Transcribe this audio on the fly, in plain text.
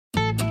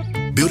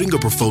Building a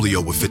portfolio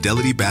with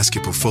Fidelity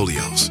Basket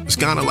Portfolios is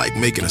kind of like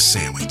making a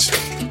sandwich.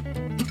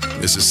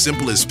 It's as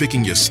simple as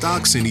picking your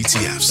stocks and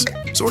ETFs,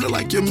 sort of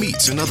like your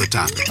meats and other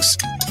toppings,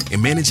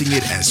 and managing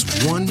it as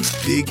one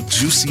big,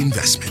 juicy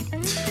investment.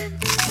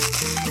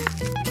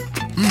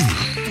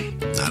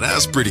 Now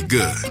that's pretty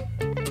good.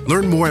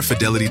 Learn more at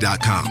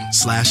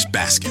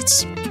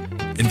fidelity.com/baskets.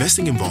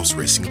 Investing involves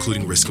risk,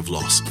 including risk of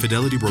loss.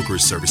 Fidelity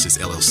Brokerage Services,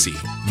 LLC.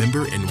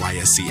 Member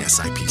NYSE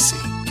SIPC.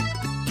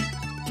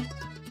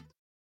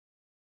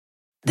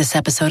 This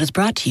episode is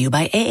brought to you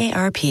by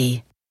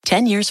AARP.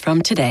 10 years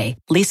from today,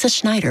 Lisa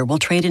Schneider will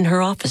trade in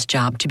her office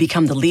job to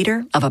become the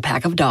leader of a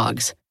pack of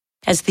dogs.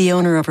 As the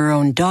owner of her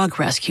own dog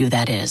rescue,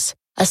 that is.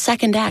 A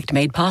second act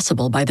made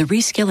possible by the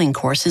reskilling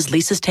courses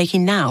Lisa's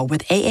taking now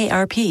with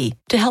AARP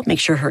to help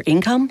make sure her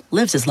income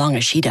lives as long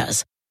as she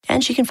does.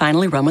 And she can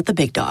finally run with the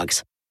big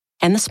dogs.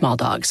 And the small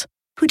dogs,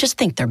 who just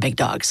think they're big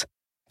dogs.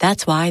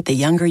 That's why the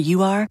younger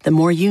you are, the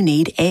more you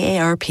need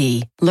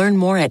AARP. Learn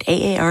more at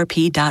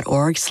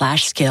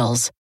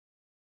aarp.org/skills.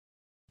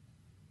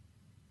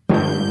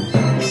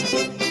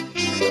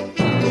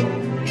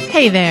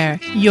 Hey there,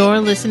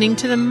 you're listening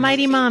to The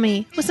Mighty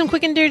Mommy with some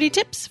quick and dirty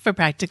tips for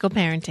practical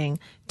parenting.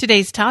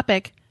 Today's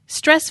topic,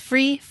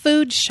 stress-free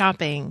food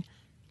shopping.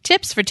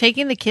 Tips for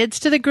taking the kids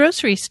to the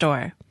grocery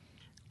store.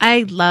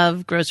 I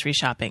love grocery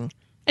shopping.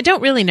 I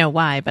don't really know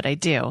why, but I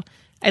do.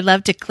 I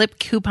love to clip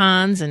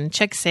coupons and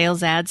check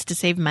sales ads to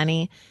save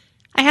money.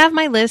 I have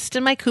my list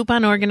and my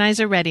coupon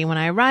organizer ready when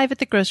I arrive at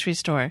the grocery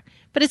store,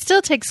 but it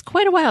still takes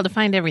quite a while to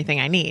find everything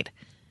I need.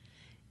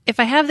 If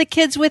I have the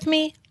kids with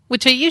me,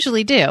 which I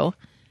usually do,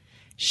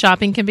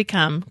 shopping can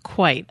become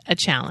quite a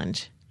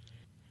challenge.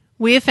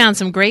 We have found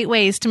some great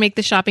ways to make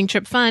the shopping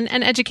trip fun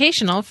and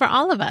educational for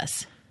all of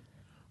us.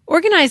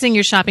 Organizing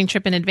your shopping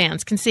trip in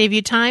advance can save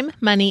you time,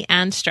 money,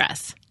 and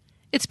stress.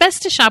 It's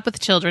best to shop with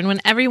children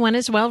when everyone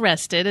is well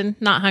rested and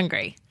not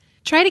hungry.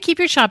 Try to keep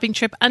your shopping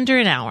trip under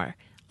an hour.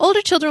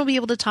 Older children will be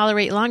able to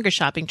tolerate longer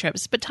shopping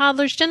trips, but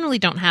toddlers generally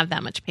don't have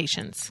that much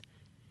patience.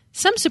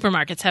 Some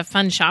supermarkets have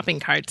fun shopping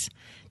carts.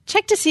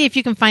 Check to see if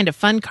you can find a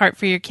fun cart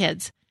for your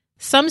kids.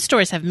 Some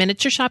stores have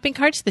miniature shopping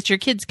carts that your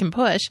kids can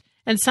push,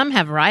 and some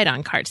have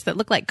ride-on carts that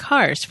look like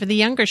cars for the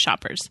younger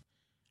shoppers.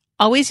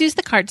 Always use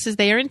the carts as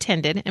they are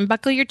intended and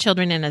buckle your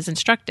children in as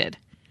instructed.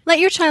 Let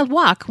your child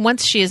walk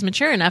once she is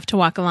mature enough to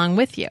walk along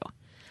with you.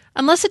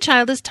 Unless a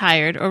child is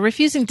tired or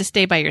refusing to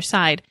stay by your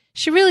side,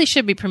 she really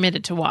should be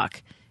permitted to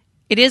walk.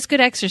 It is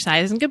good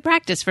exercise and good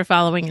practice for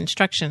following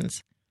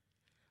instructions.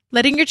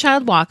 Letting your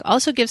child walk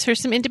also gives her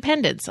some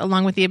independence,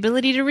 along with the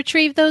ability to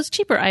retrieve those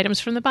cheaper items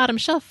from the bottom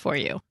shelf for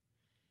you.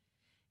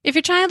 If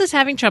your child is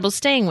having trouble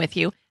staying with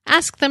you,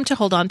 ask them to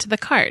hold on to the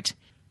cart.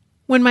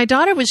 When my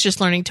daughter was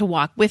just learning to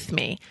walk with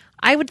me,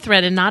 I would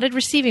thread a knotted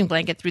receiving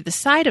blanket through the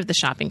side of the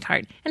shopping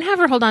cart and have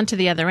her hold on to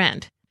the other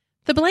end.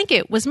 The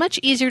blanket was much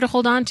easier to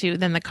hold on to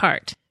than the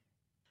cart.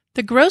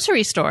 The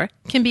grocery store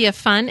can be a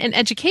fun and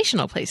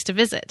educational place to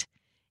visit.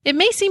 It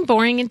may seem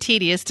boring and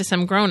tedious to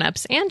some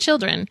grown-ups and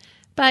children,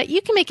 but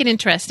you can make it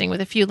interesting with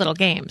a few little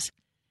games.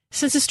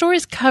 Since the store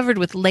is covered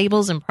with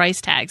labels and price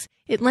tags,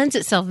 it lends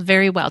itself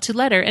very well to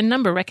letter and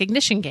number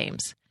recognition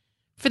games.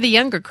 For the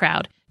younger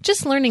crowd,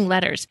 just learning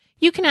letters,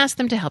 you can ask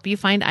them to help you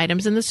find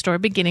items in the store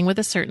beginning with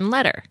a certain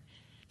letter.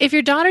 If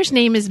your daughter's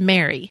name is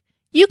Mary,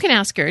 you can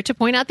ask her to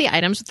point out the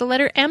items with the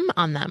letter M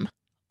on them.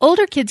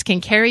 Older kids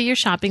can carry your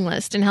shopping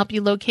list and help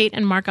you locate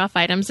and mark off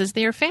items as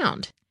they are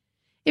found.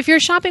 If you're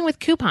shopping with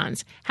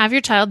coupons, have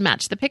your child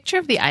match the picture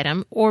of the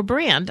item or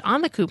brand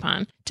on the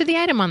coupon to the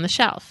item on the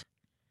shelf.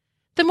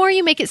 The more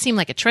you make it seem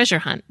like a treasure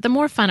hunt, the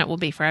more fun it will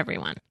be for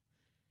everyone.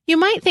 You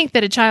might think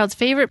that a child's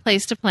favorite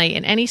place to play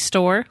in any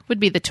store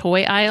would be the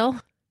toy aisle.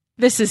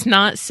 This is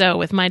not so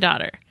with my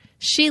daughter.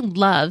 She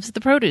loves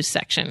the produce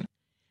section.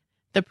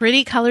 The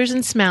pretty colors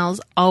and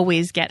smells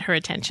always get her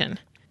attention.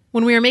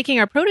 When we are making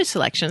our produce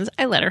selections,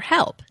 I let her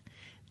help.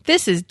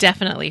 This is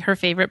definitely her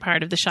favorite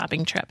part of the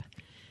shopping trip.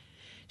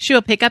 She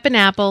will pick up an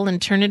apple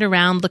and turn it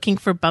around looking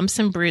for bumps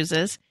and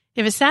bruises.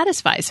 If it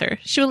satisfies her,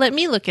 she will let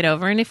me look it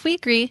over, and if we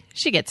agree,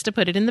 she gets to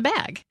put it in the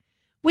bag.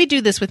 We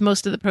do this with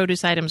most of the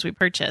produce items we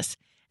purchase,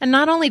 and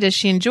not only does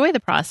she enjoy the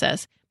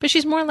process, but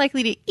she's more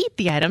likely to eat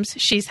the items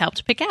she's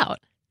helped pick out.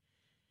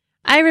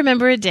 I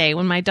remember a day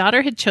when my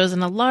daughter had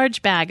chosen a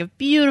large bag of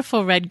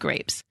beautiful red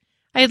grapes.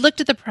 I had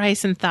looked at the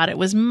price and thought it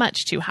was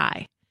much too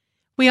high.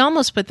 We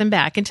almost put them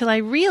back until I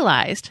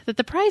realized that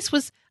the price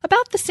was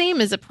about the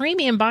same as a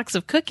premium box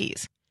of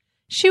cookies.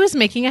 She was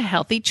making a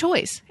healthy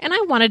choice, and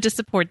I wanted to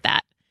support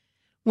that.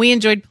 We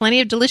enjoyed plenty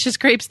of delicious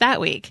grapes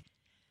that week.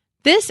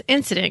 This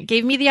incident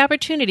gave me the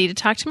opportunity to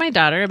talk to my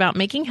daughter about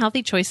making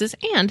healthy choices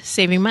and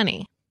saving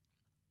money.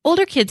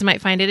 Older kids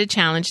might find it a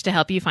challenge to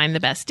help you find the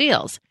best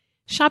deals.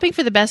 Shopping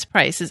for the best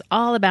price is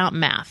all about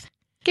math.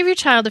 Give your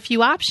child a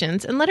few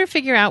options and let her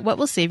figure out what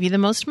will save you the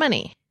most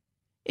money.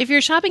 If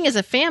you're shopping as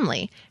a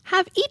family,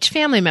 have each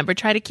family member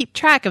try to keep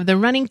track of the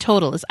running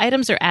total as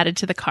items are added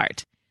to the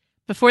cart.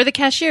 Before the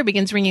cashier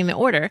begins ringing the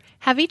order,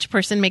 have each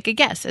person make a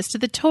guess as to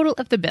the total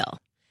of the bill.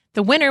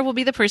 The winner will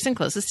be the person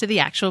closest to the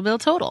actual bill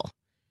total.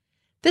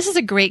 This is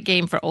a great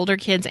game for older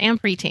kids and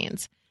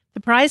preteens. The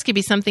prize could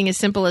be something as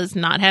simple as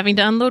not having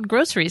to unload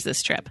groceries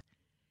this trip.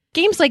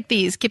 Games like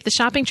these keep the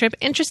shopping trip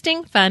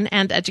interesting, fun,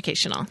 and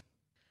educational.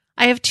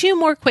 I have 2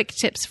 more quick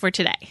tips for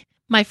today.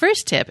 My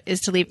first tip is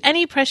to leave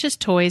any precious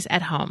toys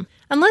at home.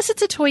 Unless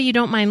it's a toy you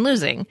don't mind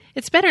losing,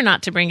 it's better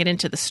not to bring it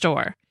into the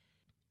store.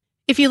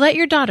 If you let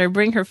your daughter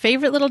bring her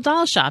favorite little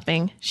doll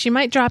shopping, she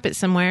might drop it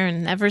somewhere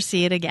and never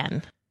see it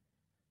again.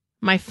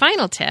 My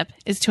final tip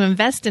is to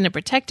invest in a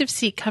protective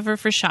seat cover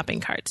for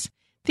shopping carts.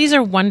 These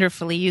are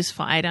wonderfully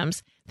useful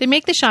items. They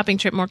make the shopping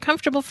trip more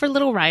comfortable for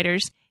little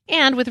riders,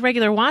 and with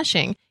regular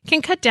washing,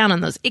 can cut down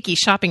on those icky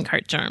shopping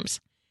cart germs.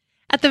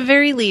 At the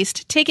very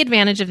least, take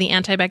advantage of the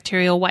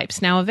antibacterial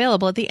wipes now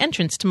available at the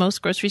entrance to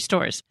most grocery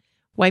stores.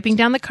 Wiping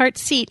down the cart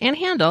seat and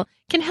handle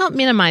can help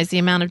minimize the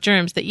amount of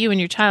germs that you and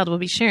your child will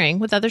be sharing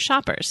with other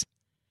shoppers.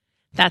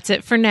 That's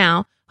it for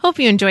now. Hope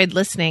you enjoyed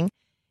listening.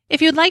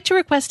 If you'd like to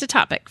request a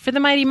topic for the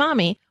Mighty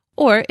Mommy,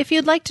 or if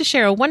you'd like to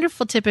share a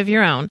wonderful tip of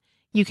your own,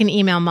 you can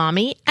email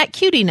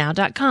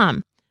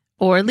mommy@cutienow.com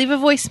or leave a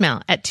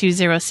voicemail at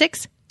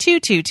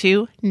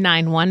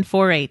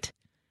 206-222-9148.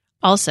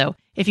 Also,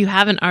 if you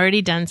haven't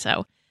already done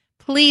so,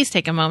 please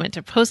take a moment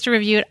to post a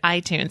review at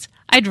iTunes.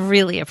 I'd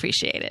really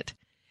appreciate it.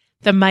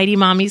 The Mighty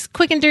Mommy's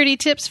Quick and Dirty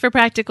Tips for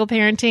Practical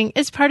Parenting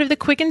is part of the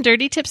Quick and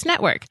Dirty Tips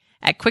Network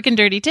at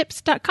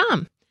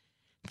quickanddirtytips.com.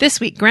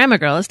 This week, Grandma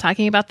Girl is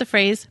talking about the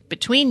phrase,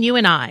 between you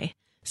and I.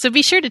 So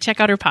be sure to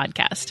check out her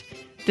podcast.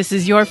 This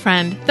is your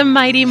friend, the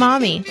Mighty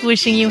Mommy,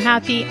 wishing you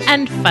happy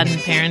and fun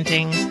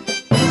parenting.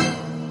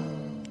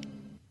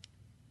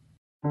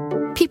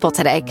 People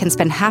today can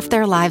spend half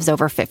their lives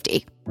over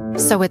 50.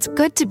 So it's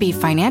good to be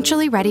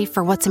financially ready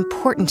for what's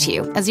important to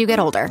you as you get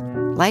older,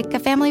 like a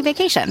family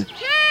vacation.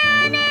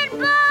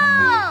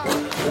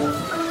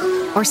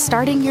 Or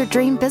starting your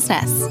dream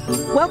business.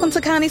 Welcome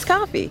to Connie's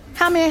Coffee.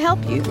 How may I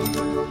help you?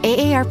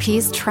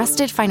 AARP's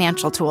trusted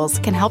financial tools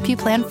can help you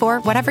plan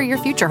for whatever your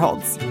future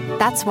holds.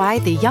 That's why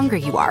the younger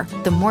you are,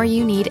 the more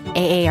you need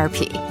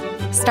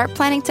AARP. Start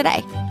planning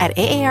today at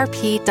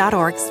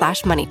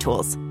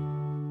aarp.org/moneytools.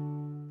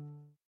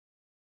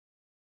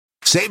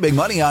 Save big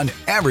money on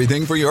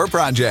everything for your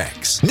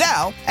projects.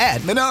 Now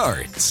at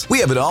Menards. We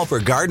have it all for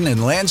garden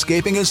and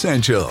landscaping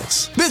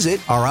essentials. Visit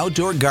our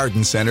outdoor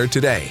garden center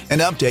today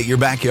and update your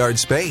backyard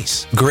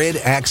space. Grid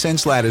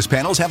Accents lattice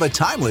panels have a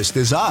timeless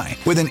design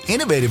with an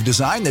innovative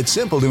design that's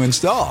simple to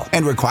install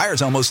and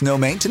requires almost no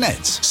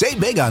maintenance. Save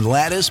big on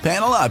lattice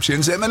panel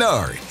options at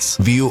Menards.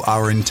 View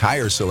our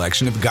entire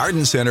selection of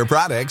garden center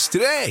products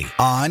today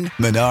on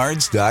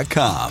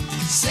Menards.com.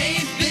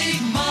 Save